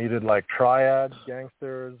something that needed like triad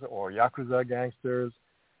gangsters or Yakuza gangsters,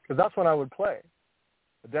 because that's when I would play.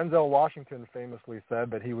 Denzel Washington famously said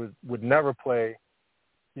that he would never play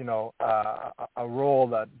a role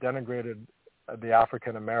that denigrated the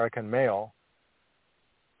African-American male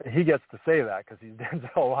he gets to say that because he's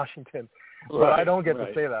Denzel Washington, but Right, I don't get right.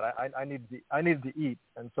 to say that. I needed to eat,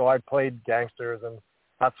 and so I played gangsters and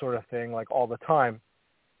that sort of thing like all the time.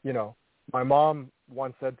 You know, my mom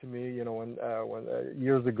once said to me, you know, when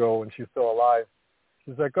years ago when she was still alive,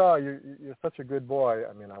 she's like, "Oh, you're such a good boy."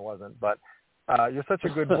 I mean, I wasn't, but you're such a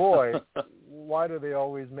good boy. Why do they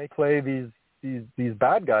always play these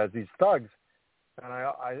bad guys, these thugs? And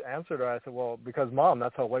I answered her. I said, "Well, because Mom,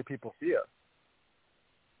 that's how white people see us."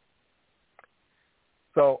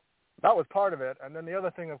 So that was part of it. And then the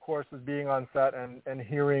other thing, of course, is being on set and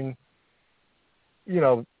hearing, you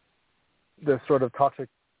know, this sort of toxic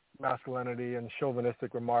masculinity and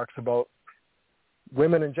chauvinistic remarks about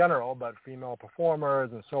women in general, but female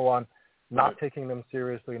performers and so on, not taking them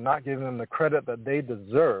seriously, not giving them the credit that they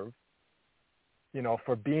deserve, you know,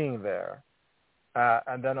 for being there.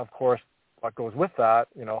 And then, of course, what goes with that,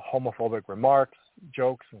 you know, homophobic remarks,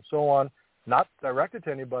 jokes, and so on, not directed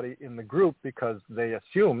to anybody in the group because they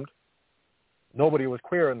assumed nobody was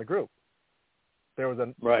queer in the group. There was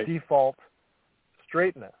a default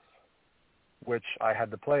straightness, which I had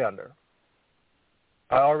to play under.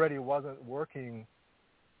 I already wasn't working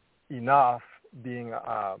enough being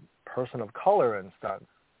a person of color in stunts.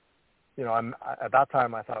 You know, at that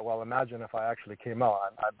time I thought, well, imagine if I actually came out.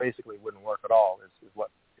 I basically wouldn't work at all, is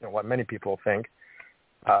what many people think,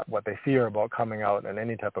 what they fear about coming out in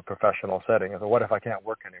any type of professional setting. So what if I can't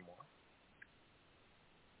work anymore?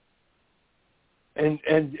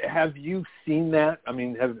 And have you seen that? I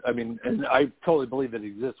mean, and I totally believe it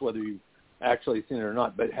exists, whether you've actually seen it or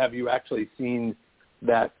not. But have you actually seen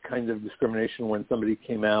that kind of discrimination when somebody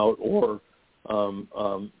came out, or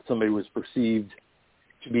somebody was perceived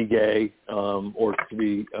to be gay, or to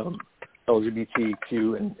be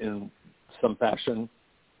LGBTQ in some fashion?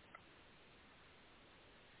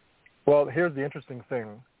 Well, here's the interesting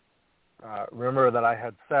thing. Remember that I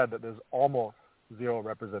had said that there's almost zero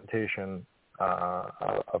representation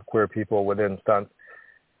of queer people within stunts.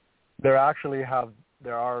 There are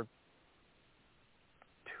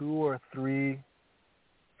 2 or 3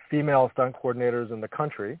 female stunt coordinators in the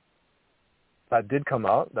country that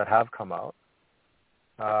have come out.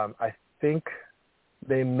 I think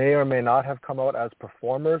they may or may not have come out as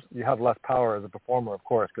performers. You have less power as a performer, of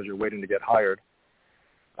course, because you're waiting to get hired.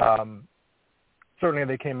 Certainly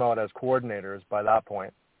they came out as coordinators by that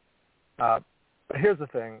point. But here's the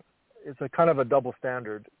thing. It's a kind of a double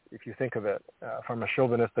standard if you think of it from a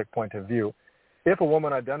chauvinistic point of view. If a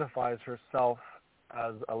woman identifies herself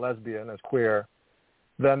as a lesbian, as queer,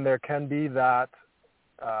 then there can be that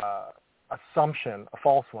assumption, a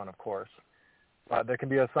false one, of course. There can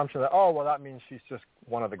be an assumption that, oh, well, that means she's just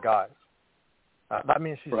one of the guys. That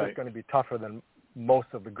means she's just going to be tougher than most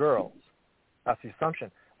of the girls. That's the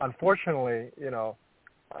assumption. Unfortunately, you know,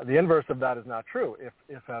 the inverse of that is not true.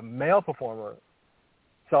 If a male performer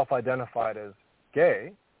self-identified as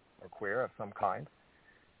gay or queer of some kind,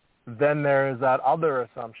 then there is that other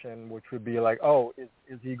assumption, which would be like, oh,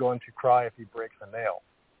 is he going to cry if he breaks a nail?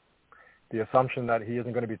 The assumption that he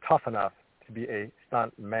isn't going to be tough enough to be a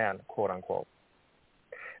stunt man, quote unquote.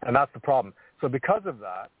 And that's the problem. So because of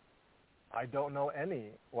that, I don't know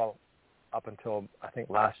up until I think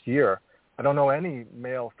last year, I don't know any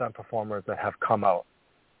male stunt performers that have come out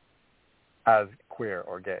as queer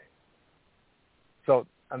or gay. So,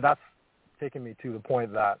 and that's taken me to the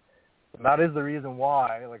point that is the reason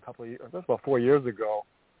why, like about 4 years ago,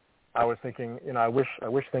 I was thinking, you know, I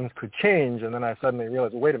wish things could change, and then I suddenly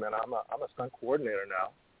realized, wait a minute, I'm a stunt coordinator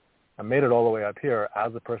now. I made it all the way up here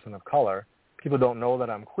as a person of color. People don't know that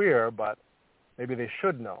I'm queer, but maybe they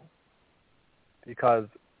should know, because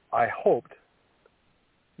I hoped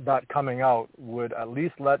that coming out would at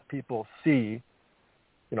least let people see,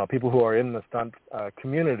 you know, people who are in the stunt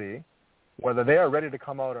community, whether they are ready to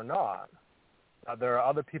come out or not, there are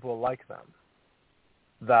other people like them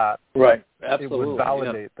that it would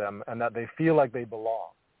validate them and that they feel like they belong.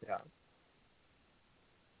 Yeah.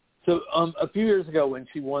 So a few years ago when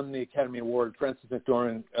she won the Academy Award, Frances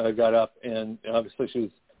McDormand got up and obviously she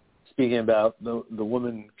was speaking about the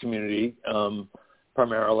women community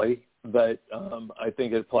primarily, but I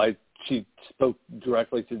think it applied, she spoke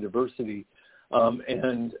directly to diversity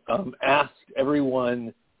and asked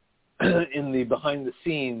everyone in the behind the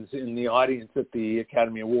scenes in the audience at the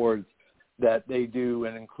Academy Awards that they do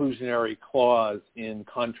an inclusionary clause in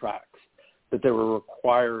contracts, that they were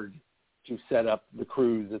required to set up the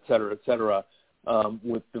crews, et cetera,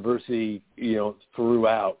 with diversity, you know,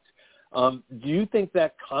 throughout. Do you think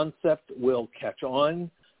that concept will catch on,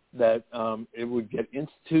 that it would get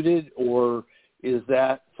instituted, or is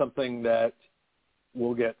that something that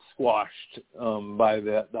will get squashed by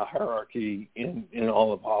the hierarchy in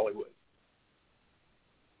all of Hollywood?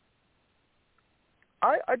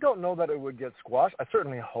 I don't know that it would get squashed. I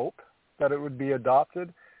certainly hope that it would be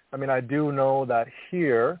adopted. I mean, I do know that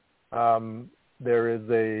here there's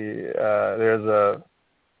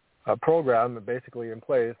a program basically in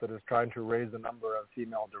place that is trying to raise the number of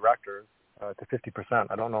female directors to 50%.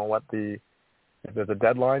 I don't know if there's a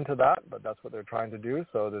deadline to that, but that's what they're trying to do.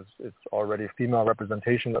 So it's already female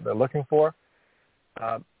representation that they're looking for.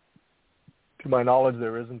 To my knowledge,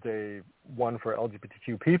 there isn't a one for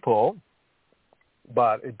LGBTQ people,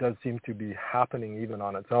 but it does seem to be happening even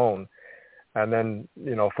on its own. And then,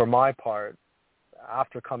 for my part,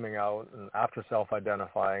 after coming out and after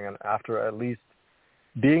self-identifying and after at least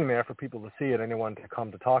being there for people to see it, anyone to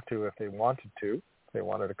come to talk to if they wanted to, if they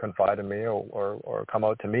wanted to confide in me or come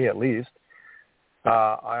out to me at least,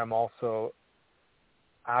 I am also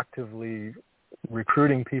actively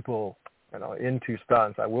recruiting people, into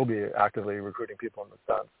stunts. I will be actively recruiting people into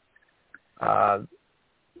stunts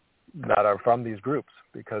that are from these groups,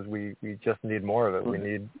 because we just need more of it. We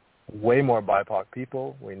need way more BIPOC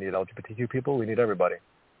people. We need LGBTQ people. We need everybody.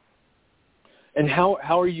 And how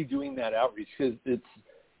are you doing that outreach? Because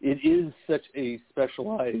it is such a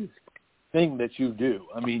specialized thing that you do.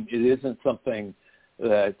 I mean, it isn't something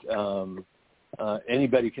that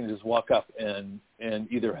anybody can just walk up and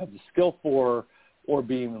either have the skill for or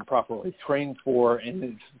be even properly trained for, and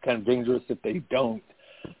it's kind of dangerous if they don't.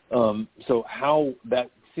 So how that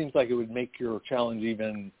seems like it would make your challenge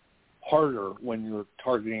even harder when you're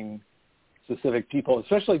targeting specific people,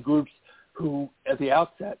 especially groups who at the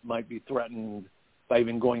outset might be threatened by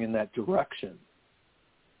even going in that direction.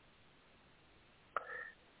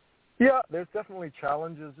 Yeah, there's definitely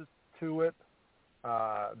challenges to it.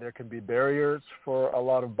 There can be barriers for a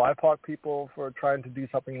lot of BIPOC people for trying to do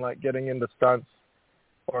something like getting into stunts,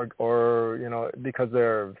 or because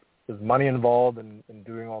there's money involved in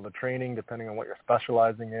doing all the training, depending on what you're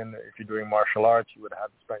specializing in. If you're doing martial arts, you would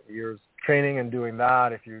have spent years training and doing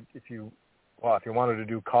that. If you wanted to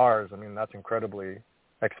do cars, I mean, that's incredibly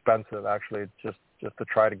expensive, actually, just to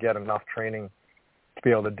try to get enough training to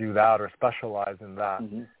be able to do that or specialize in that.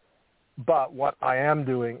 Mm-hmm. But what I am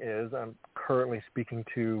doing is I'm currently speaking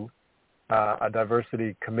to a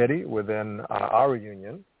diversity committee within our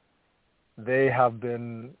union. They have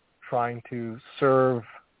been trying to serve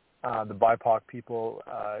the BIPOC people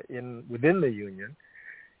within the union,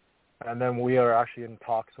 and then we are actually in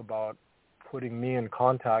talks about putting me in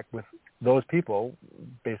contact with those people,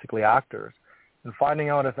 basically actors, and finding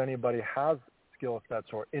out if anybody has skill sets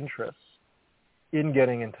or interests in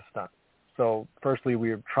getting into stunts. So firstly,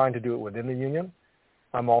 we're trying to do it within the union.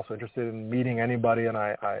 I'm also interested in meeting anybody, and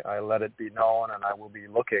I let it be known, and I will be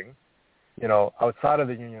looking, outside of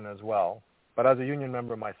the union as well. But as a union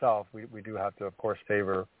member myself, we do have to, of course,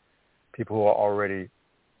 favor people who are already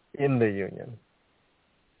in the union.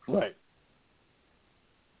 Right.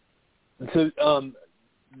 So,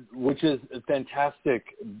 which is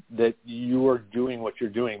fantastic that you are doing what you're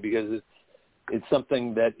doing, because it's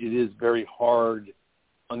something that it is very hard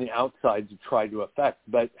on the outside to try to affect.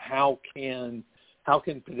 But how can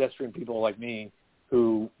pedestrian people like me,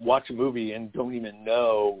 who watch a movie and don't even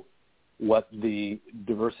know what the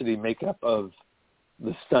diversity makeup of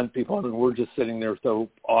the stunt people, I mean, we're just sitting there so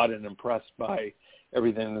awed and impressed by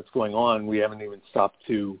everything that's going on, we haven't even stopped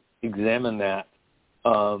to examine that.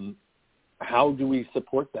 How do we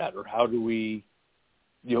support that, or how do we,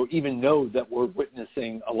 even know that we're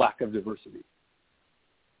witnessing a lack of diversity?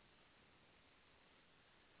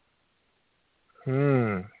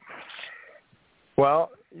 Well,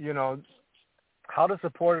 how to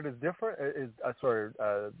support it is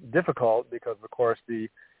difficult, because of course the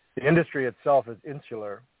industry itself is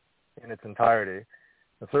insular in its entirety,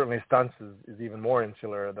 and certainly stunts is even more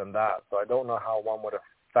insular than that. So I don't know how one would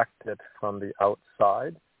affect it from the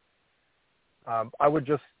outside. I would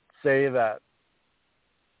just say that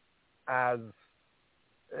as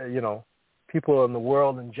people in the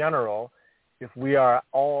world in general, if we are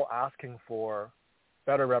all asking for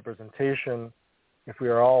better representation, if we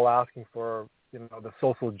are all asking for the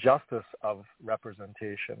social justice of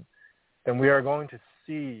representation, then we are going to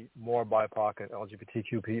see more BIPOC and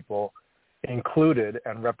LGBTQ people included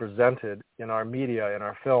and represented in our media, in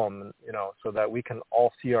our film, so that we can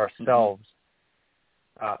all see ourselves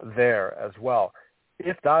there as well.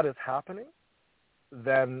 If that is happening,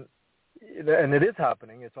 then, and it is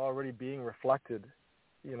happening, it's already being reflected,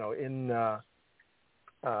 in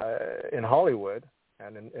Hollywood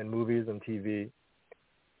and in movies and TV,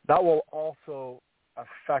 that will also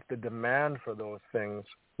affect the demand for those things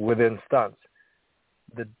within stunts.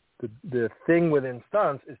 the thing within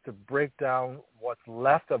stunts is to break down what's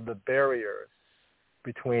left of the barriers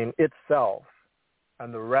between itself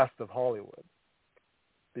and the rest of Hollywood,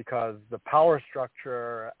 because the power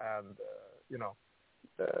structure and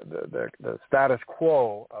the status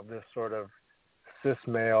quo of this sort of cis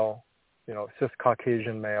male, cis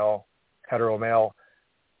Caucasian male, hetero male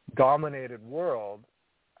dominated world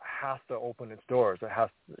has to open its doors. It has,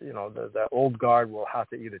 the old guard will have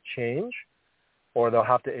to either change, or they'll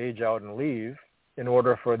have to age out and leave in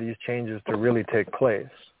order for these changes to really take place.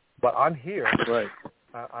 But I'm here, right?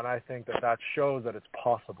 And I think that shows that it's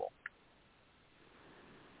possible.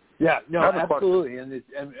 Yeah, no, absolutely. And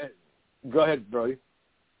go ahead, Brody.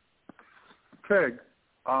 Peg,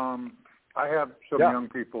 I have some young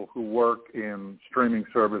people who work in streaming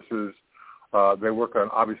services. They work on,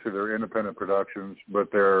 obviously, they're independent productions,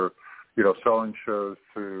 but they're, selling shows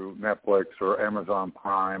to Netflix or Amazon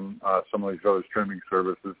Prime, some of these other streaming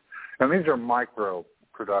services. And these are micro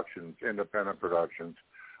productions, independent productions.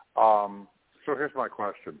 So here's my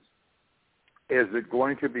question. Is it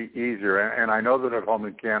going to be easier? And I know that at home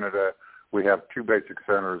in Canada, we have two basic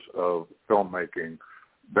centers of filmmaking,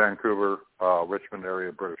 Vancouver, Richmond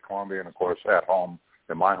area, British Columbia, and, of course, at home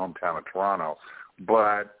in my hometown of Toronto.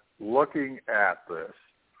 But looking at this,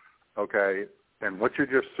 okay, and what you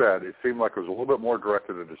just said, it seemed like it was a little bit more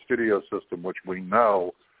directed at the studio system, which we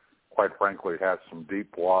know, quite frankly, has some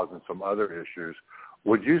deep flaws and some other issues.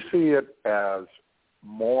 Would you see it as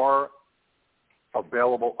more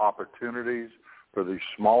available opportunities for these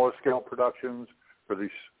smaller scale productions, for these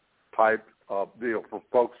type of, for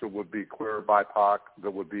folks that would be queer, BIPOC,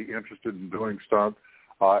 that would be interested in doing stunt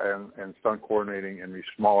and stunt coordinating in these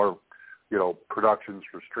smaller, productions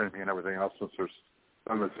for streaming and everything else, since there's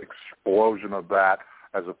been this explosion of that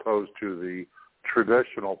as opposed to the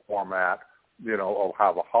traditional format, of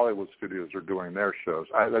how the Hollywood studios are doing their shows?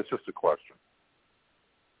 That's just a question.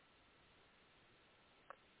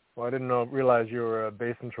 Well, I didn't realize you were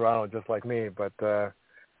based in Toronto just like me, but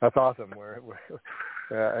that's awesome.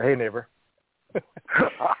 Hey, neighbor.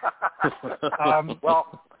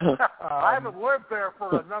 Well, I haven't lived there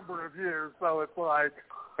for a number of years, so it's like,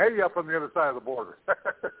 hey, up on the other side of the border.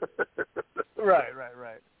 Right.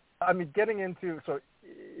 I mean, getting into, so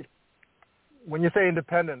when you say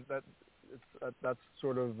independent, that's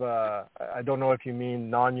sort of, I don't know if you mean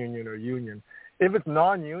non-union or union. If it's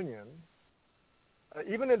non-union,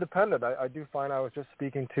 even independent, I do find, I was just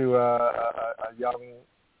speaking to a young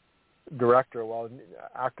director,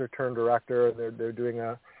 actor turned director. They're doing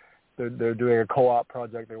a co-op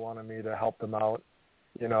project. They wanted me to help them out,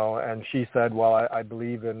 and she said, well, I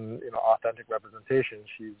believe in authentic representation.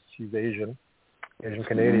 She's Asian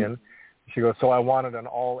Canadian. She goes, so I wanted an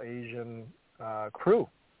all Asian crew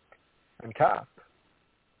and cast,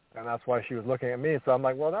 and that's why she was looking at me. So I'm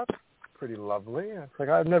like, well, that's pretty lovely. It's like,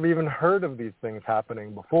 I've never even heard of these things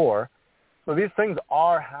happening before. So these things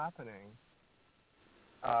are happening,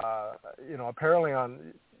 apparently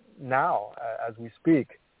now as we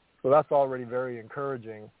speak. So that's already very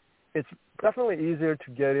encouraging. It's definitely easier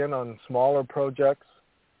to get in on smaller projects,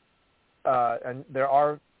 and there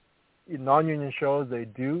are non-union shows. They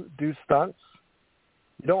do stunts.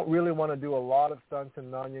 You don't really want to do a lot of stunts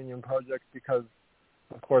in non-union projects because,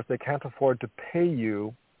 of course, they can't afford to pay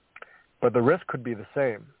you, but the risk could be the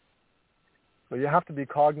same. So you have to be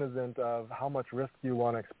cognizant of how much risk you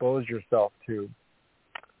want to expose yourself to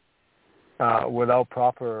without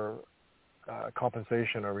proper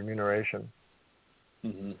compensation or remuneration.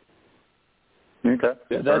 Mm-hmm. Okay.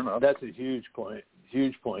 Yeah, that's a huge point.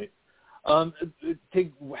 Huge point. How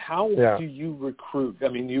do you recruit? I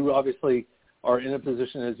mean, you obviously are in a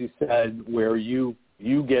position, as you said, where you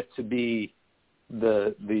get to be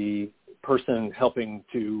the person helping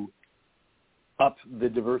to up the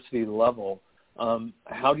diversity level.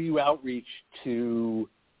 How do you outreach to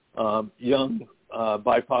young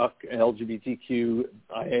BIPOC,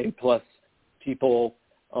 LGBTQIA plus people?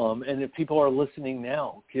 And if people are listening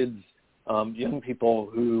now, kids, young people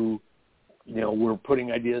who, we're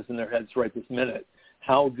putting ideas in their heads right this minute,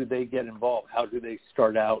 how do they get involved? How do they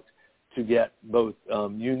start out to get both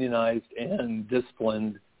unionized and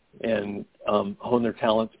disciplined and hone their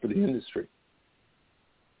talents for the industry?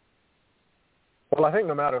 Well, I think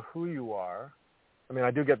no matter who you are, I mean,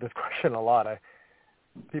 I do get this question a lot.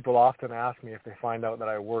 People often ask me if they find out that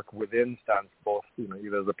I work within stunts, both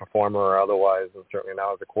either as a performer or otherwise, and certainly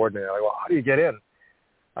now as a coordinator. Like, well, how do you get in?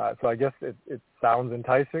 So I guess it sounds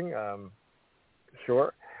enticing.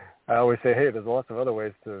 Sure. I always say, hey, there's lots of other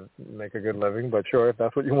ways to make a good living, but sure, if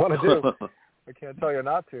that's what you want to do, I can't tell you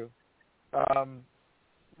not to.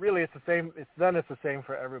 Really, it's the same. It's the same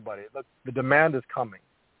for everybody. The demand is coming.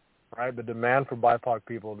 right? The demand for BIPOC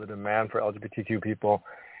people, the demand for LGBTQ people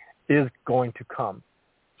is going to come.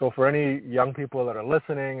 So for any young people that are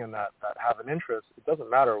listening and that have an interest, it doesn't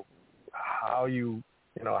matter how you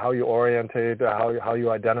orientate, how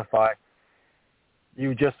you identify.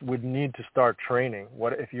 You just would need to start training.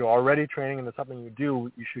 What if you're already training and it's something you do,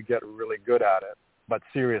 you should get really good at it, but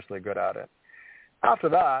seriously good at it. After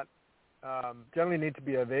that, generally need to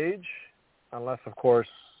be of age, unless, of course,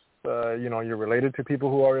 you're related to people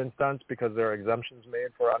who are in stunts, because there are exemptions made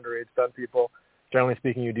for underage stunt people. Generally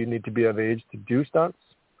speaking, you do need to be of age to do stunts,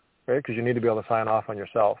 right? Because you need to be able to sign off on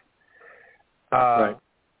yourself. Right.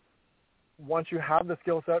 Once you have the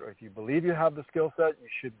skill set, or if you believe you have the skill set, you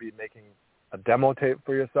should be making a demo tape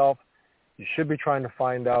for yourself. You should be trying to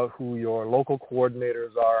find out who your local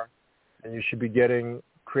coordinators are, and you should be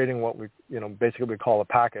creating what we, basically we call a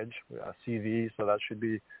package, a CV. So that should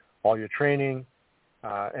be all your training,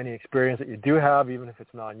 any experience that you do have, even if it's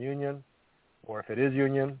non-union or if it is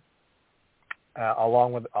union,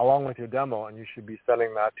 along with your demo, and you should be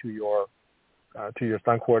sending that to your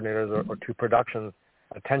stunt coordinators or to production's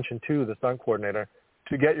attention to the stunt coordinator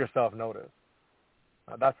to get yourself noticed.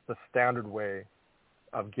 That's the standard way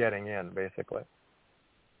of getting in, basically.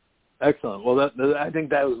 Excellent. Well, I think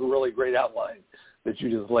that was a really great outline that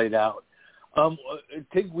you just laid out. I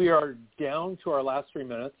think we are down to our last 3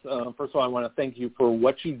 minutes. First of all, I want to thank you for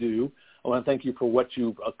what you do. I want to thank you for what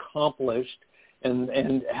you've accomplished,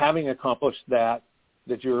 and having accomplished that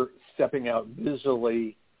you're stepping out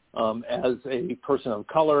visually as a person of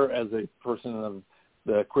color, as a person of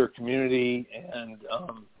the queer community, and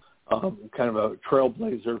kind of a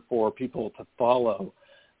trailblazer for people to follow.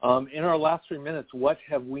 In our last 3 minutes, what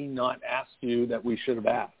have we not asked you that we should have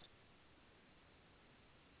asked?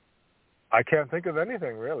 I can't think of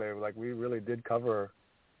anything, really. Like, we really did cover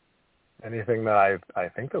anything that I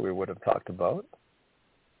think that we would have talked about.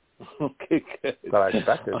 Okay, good. That I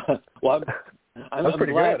expected. Well, I'm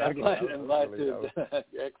pretty glad. good. I'm glad to.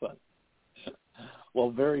 Excellent.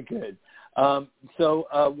 Well, very good.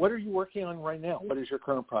 So what are you working on right now? What is your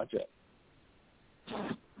current project?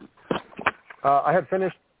 I had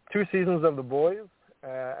finished 2 seasons of The Boys,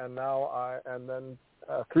 and then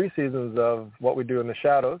 3 seasons of What We Do in the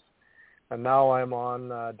Shadows, and now I'm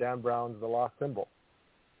on Dan Brown's The Lost Symbol.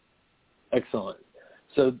 Excellent.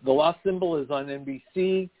 So The Lost Symbol is on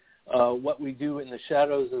NBC. What We Do in the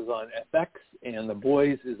Shadows is on FX, and The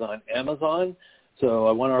Boys is on Amazon. So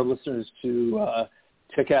I want our listeners to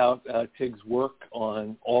check out Tig's work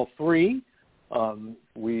on all 3.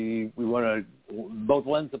 We want to both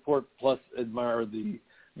lend support plus admire the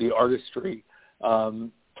artistry.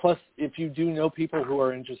 Plus, if you do know people who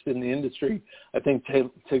are interested in the industry, I think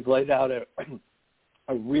Tig laid out a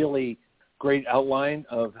really great outline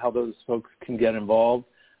of how those folks can get involved.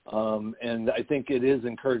 And I think it is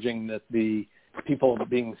encouraging that the people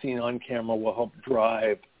being seen on camera will help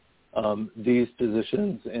drive these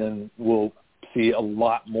positions, and we'll see a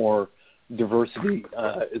lot more diversity.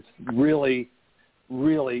 It's really,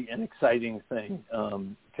 really an exciting thing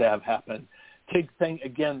to have happen. Tig, thank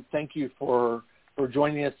you for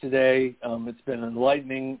joining us today. It's been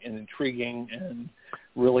enlightening and intriguing and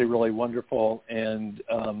really, really wonderful. And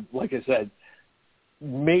like I said,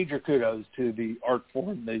 major kudos to the art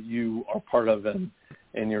form that you are part of and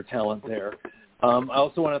your talent there. I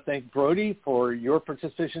also want to thank Brody for your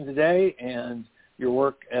participation today and your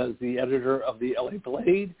work as the editor of the LA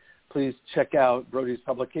Blade. Please check out Brody's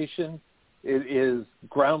publication. It is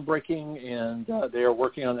groundbreaking, and they are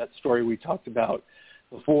working on that story we talked about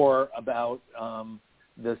before about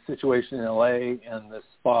the situation in LA and the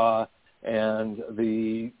spa and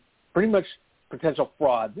the pretty much potential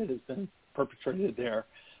fraud that has been perpetrated there.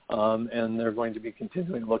 And they're going to be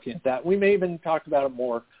continuing looking at that. We may even talk about it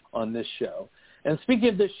more on this show. And speaking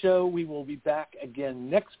of this show, we will be back again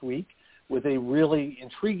next week with a really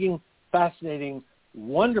intriguing, fascinating,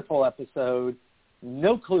 wonderful episode.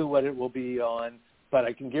 No clue what it will be on, but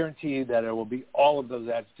I can guarantee you that it will be all of those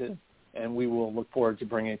adjectives, and we will look forward to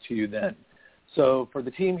bringing it to you then. So for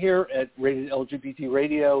the team here at Rated LGBT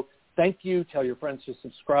Radio, thank you. Tell your friends to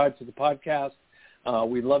subscribe to the podcast.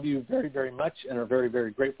 We love you very, very much and are very,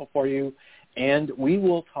 very grateful for you. And we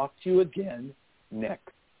will talk to you again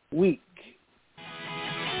next week.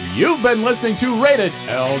 You've been listening to Rated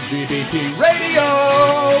LGBT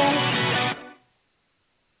Radio.